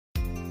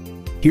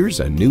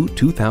Here's a new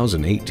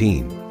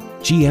 2018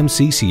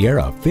 GMC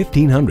Sierra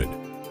 1500.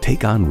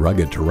 Take on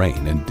rugged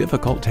terrain and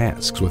difficult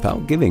tasks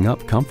without giving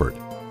up comfort.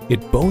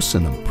 It boasts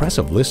an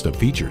impressive list of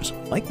features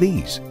like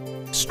these: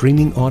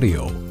 streaming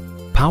audio,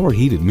 power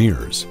heated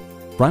mirrors,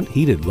 front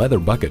heated leather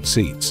bucket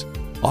seats,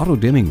 auto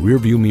dimming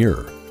rearview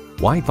mirror,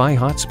 Wi-Fi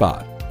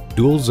hotspot,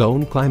 dual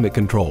zone climate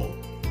control,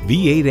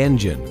 V8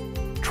 engine,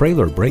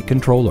 trailer brake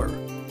controller,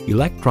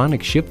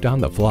 electronic shift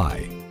on the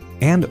fly,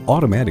 and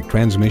automatic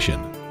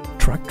transmission.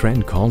 Truck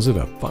Trend calls it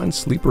a fun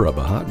sleeper of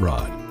a hot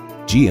rod.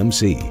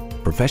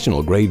 GMC,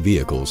 professional grade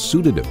vehicles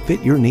suited to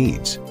fit your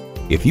needs.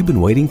 If you've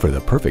been waiting for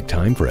the perfect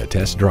time for a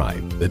test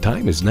drive, the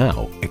time is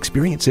now.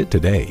 Experience it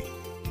today.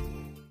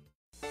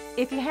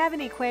 If you have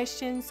any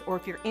questions or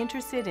if you're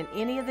interested in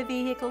any of the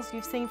vehicles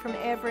you've seen from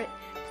Everett,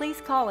 please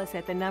call us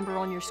at the number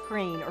on your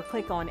screen or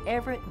click on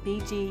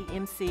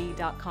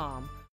everettbgmc.com.